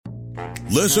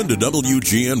Listen to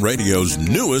WGN Radio's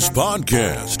newest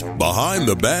podcast, Behind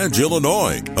the Badge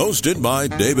Illinois, hosted by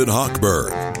David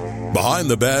Hochberg. Behind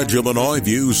the Badge Illinois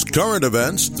views current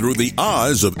events through the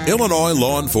eyes of Illinois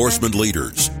law enforcement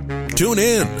leaders. Tune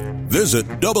in. Visit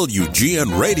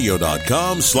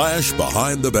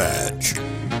WGNRadio.com/Behind the Badge.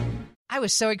 I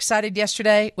was so excited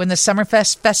yesterday when the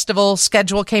Summerfest festival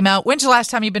schedule came out. When's the last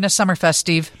time you've been to Summerfest,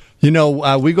 Steve? You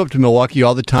know, we go up to Milwaukee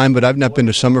all the time, but I've not been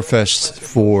to Summerfest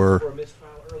for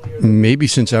maybe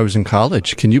since I was in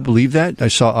college. Can you believe that? I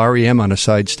saw REM on a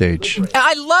side stage.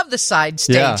 I love the side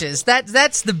stages. Yeah.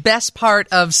 That's the best part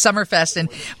of Summerfest. And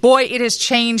boy, it has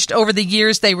changed over the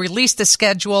years. They released the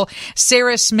schedule.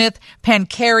 Sarah Smith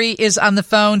Pancheri is on the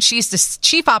phone. She's the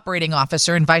Chief Operating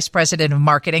Officer and Vice President of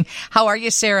Marketing. How are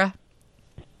you, Sarah?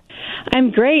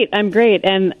 I'm great.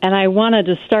 And I wanted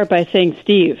to start by saying,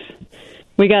 Steve,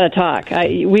 we got to talk.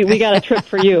 We got a trip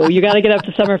for you. You got to get up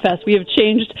to Summerfest. We have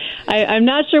changed. I'm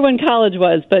not sure when college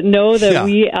was, but know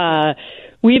that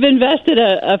we've invested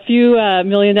a few $1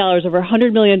 million, over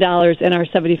 $100 million in our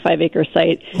 75-acre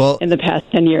site in the past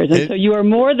 10 years. And so you are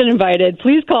more than invited.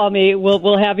 Please call me.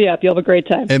 We'll have you up. You'll have a great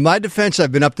time. In my defense,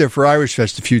 I've been up there for Irish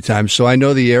Fest a few times, so I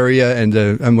know the area, and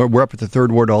we're up at the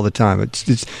Third Ward all the time.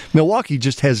 It's Milwaukee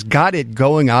just has got it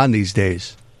going on these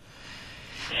days.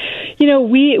 You know,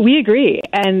 we agree.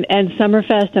 And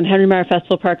Summerfest and Henry Meyer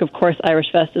Festival Park, of course,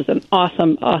 Irish Fest is an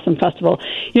awesome festival.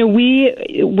 You know,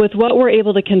 with what we're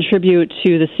able to contribute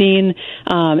to the scene,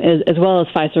 as well as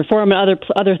Pfizer Forum and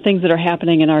other things that are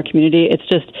happening in our community,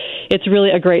 it's really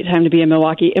a great time to be in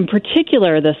Milwaukee, in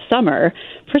particular this summer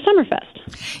for Summerfest.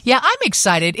 Yeah, I'm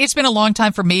excited. It's been a long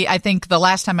time for me. I think the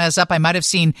last time I was up, I might have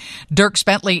seen Dierks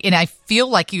Bentley, and I feel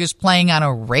like he was playing on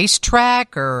a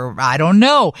racetrack, or I don't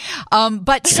know.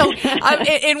 But so,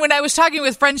 and when I was talking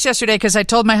with friends yesterday, because I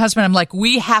told my husband, I'm like,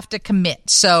 we have to commit.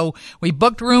 So we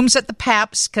booked rooms at the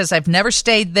Paps, because I've never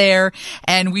stayed there,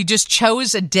 and we just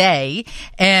chose a day.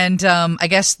 And I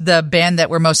guess the band that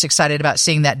we're most excited about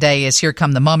seeing that day is Here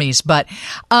Come the Mummies. But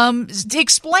to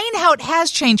explain how it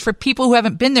has changed for people who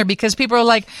haven't been there, because people are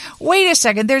like, wait a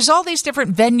second, there's all these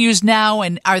different venues now,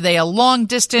 and are they a long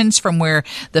distance from where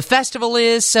the festival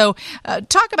is? So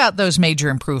talk about those major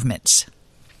improvements.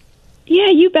 Yeah,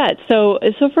 you bet. So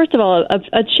first of all,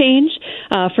 a change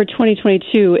for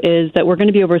 2022 is that we're going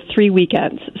to be over 3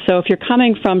 weekends. So if you're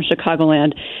coming from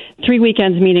Chicagoland, 3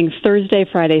 weekends meaning Thursday,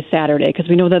 Friday, Saturday, because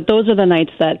we know that those are the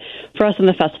nights that, for us in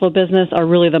the festival business, are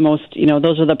really the most,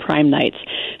 those are the prime nights.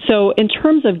 So in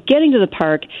terms of getting to the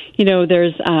park,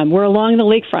 we're along the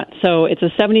lakefront. So it's a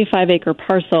 75-acre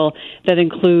parcel that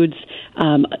includes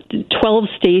 12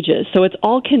 stages. So it's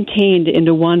all contained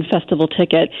into one festival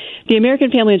ticket. The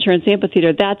American Family Insurance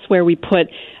Amphitheater, that's where we put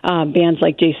bands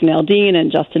like Jason Aldean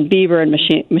and Justin Bieber and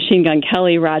Machine Gun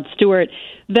Kelly, Rod Stewart.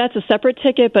 That's a separate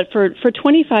ticket, but for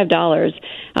 $25,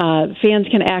 fans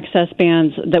can access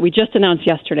bands that we just announced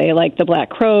yesterday, like the Black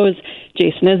Crowes,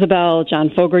 Jason Isbell, John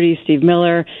Fogerty, Steve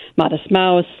Miller, Modest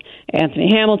Mouse, Anthony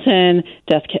Hamilton,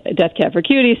 Death Cab for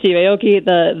Cutie, Steve Aoki,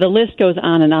 the list goes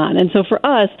on. And so for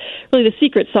us, really the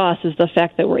secret sauce is the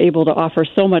fact that we're able to offer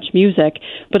so much music,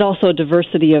 but also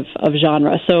diversity of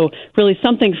genre. So really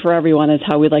something for everyone is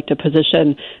how we like to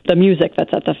position the music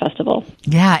that's at the festival.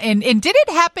 Yeah, and did it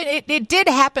happen? It did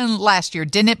happen last year,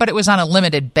 didn't it? But it was on a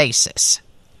limited basis.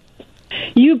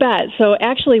 You bet. So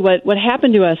actually what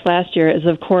happened to us last year is,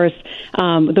 of course,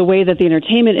 the way that the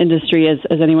entertainment industry is,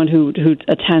 as anyone who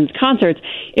attends concerts,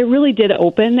 it really did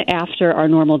open after our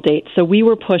normal date. So we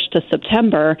were pushed to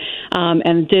September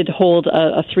and did hold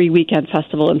a 3-weekend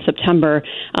festival in September.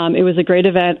 It was a great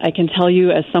event. I can tell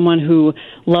you, as someone who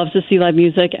loves to see live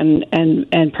music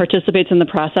and participates in the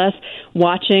process,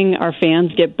 watching our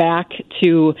fans get back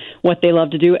to what they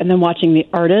love to do and then watching the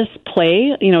artists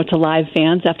play, to live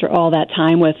fans after all that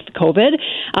time with COVID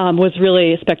was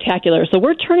really spectacular. So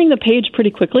we're turning the page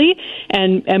pretty quickly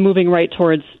and moving right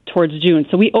towards June.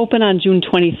 So we open on June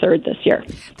 23rd this year.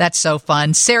 That's so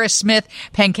fun. Sarah Smith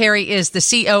Pancheri is the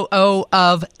COO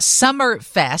of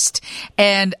Summerfest.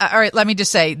 And all right, let me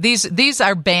just say, these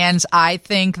are bands I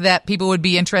think that people would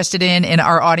be interested in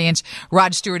our audience.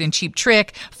 Rod Stewart and Cheap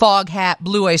Trick, Foghat,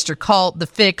 Blue Oyster Cult, The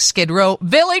Fix, Skid Row,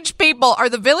 Village People. Are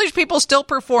the Village People still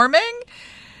performing?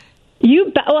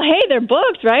 Well, hey, they're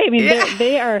booked, right? I mean,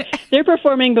 yeah. They're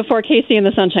performing before Casey and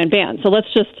the Sunshine Band. So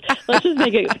let's just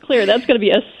make it clear that's going to be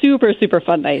a super, super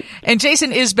fun night. And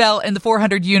Jason Isbell and the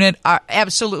 400 unit are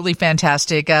absolutely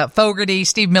fantastic. Fogerty,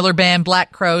 Steve Miller Band,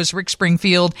 Black Crowes, Rick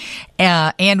Springfield,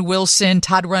 Ann Wilson,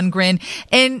 Todd Rundgren.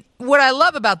 And what I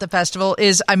love about the festival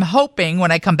is I'm hoping when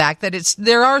I come back that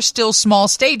there are still small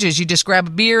stages. You just grab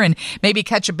a beer and maybe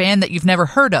catch a band that you've never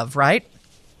heard of, right?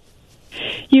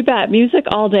 You bet. Music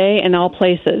all day and all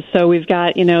places. So we've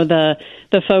got,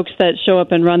 the folks that show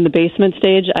up and run the basement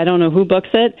stage. I don't know who books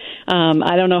it.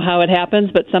 I don't know how it happens,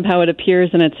 but somehow it appears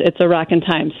and it's a rockin'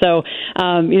 time. So,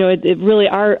 it really,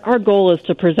 our goal is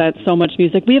to present so much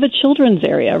music. We have a children's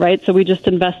area, right? So we just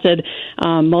invested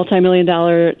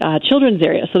multi-million-dollar children's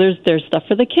area. So there's stuff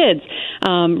for the kids.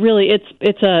 Really,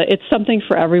 it's something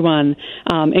for everyone,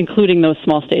 including those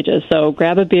small stages. So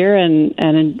grab a beer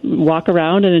and walk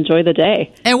around and enjoy the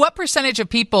day. And what percentage of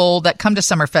people that come to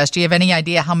Summerfest, do you have any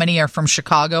idea how many are from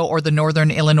Chicago or the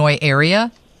northern Illinois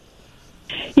area?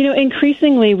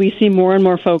 Increasingly we see more and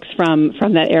more folks from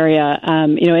that area.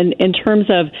 In terms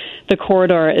of the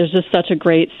corridor, it's just such a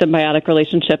great symbiotic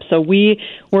relationship. So we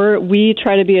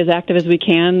try to be as active as we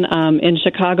can in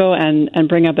Chicago and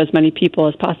bring up as many people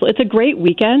as possible. It's a great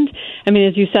weekend. I mean,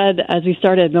 as you said, as we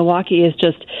started, Milwaukee is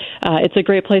just it's a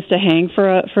great place to hang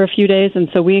for a few days, and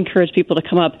so we encourage people to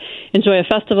come up, enjoy a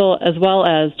festival, as well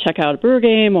as check out a brewer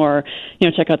game or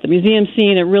check out the museum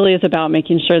scene. It really is about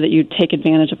making sure that you take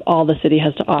advantage of all the city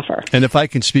has to offer. And if I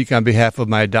can speak on behalf of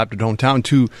my adopted hometown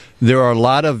too, there are a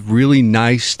lot of really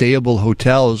nice, stayable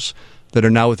hotels that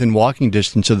are now within walking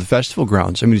distance of the festival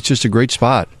grounds. I mean, it's just a great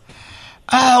spot.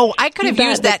 Oh, I could have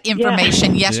used that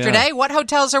information yesterday. Yeah. What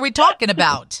hotels are we talking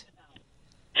about?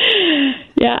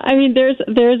 Yeah, I mean, there's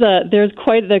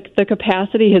quite the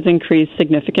capacity has increased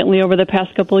significantly over the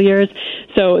past couple of years.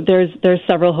 So there's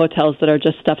several hotels that are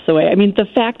just steps away. I mean, the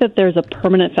fact that there's a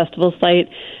permanent festival site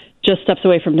just steps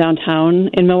away from downtown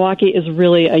in Milwaukee is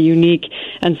really a unique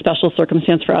and special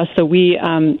circumstance for us. So we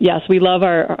love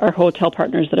our hotel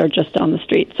partners that are just down the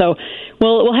street. So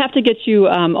we'll have to get you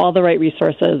all the right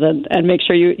resources and make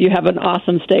sure you have an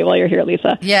awesome stay while you're here,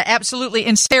 Lisa. Yeah, absolutely.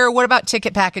 And Sarah, what about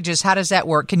ticket packages? How does that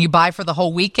work? Can you buy for the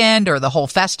whole weekend or the whole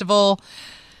festival?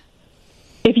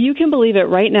 If you can believe it,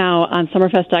 right now on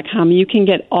Summerfest.com, you can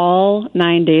get all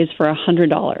 9 days for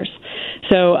 $100.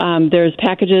 So there's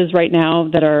packages right now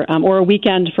that are, or a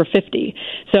weekend for $50.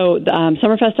 So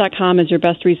Summerfest.com is your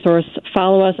best resource.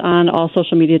 Follow us on all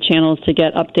social media channels to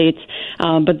get updates.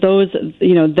 But those,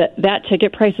 that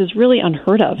ticket price is really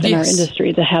unheard of in our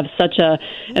industry to have such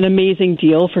an amazing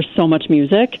deal for so much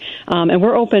music. And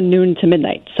we're open noon to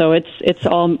midnight, so it's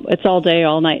all day,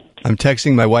 all night. I'm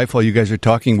texting my wife while you guys are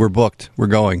talking. We're booked. We're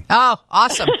going. Oh,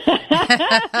 awesome.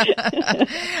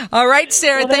 All right,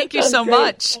 Sarah, thank you so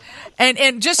much.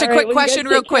 And just a quick question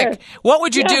real quick. What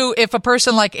would you do if a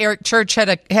person like Eric Church had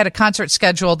a concert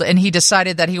scheduled and he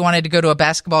decided that he wanted to go to a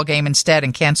basketball game instead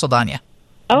and canceled on you?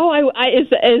 Oh, is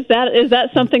that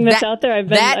something that's out there? I've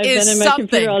been in my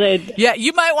computer all day. Yeah,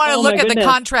 you might want to look at the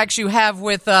contracts you have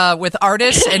with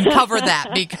artists and cover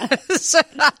that because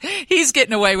he's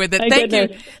getting away with it. Thank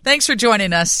you. Thanks for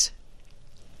joining us.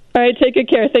 All right, take good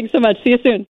care. Thanks so much. See you soon.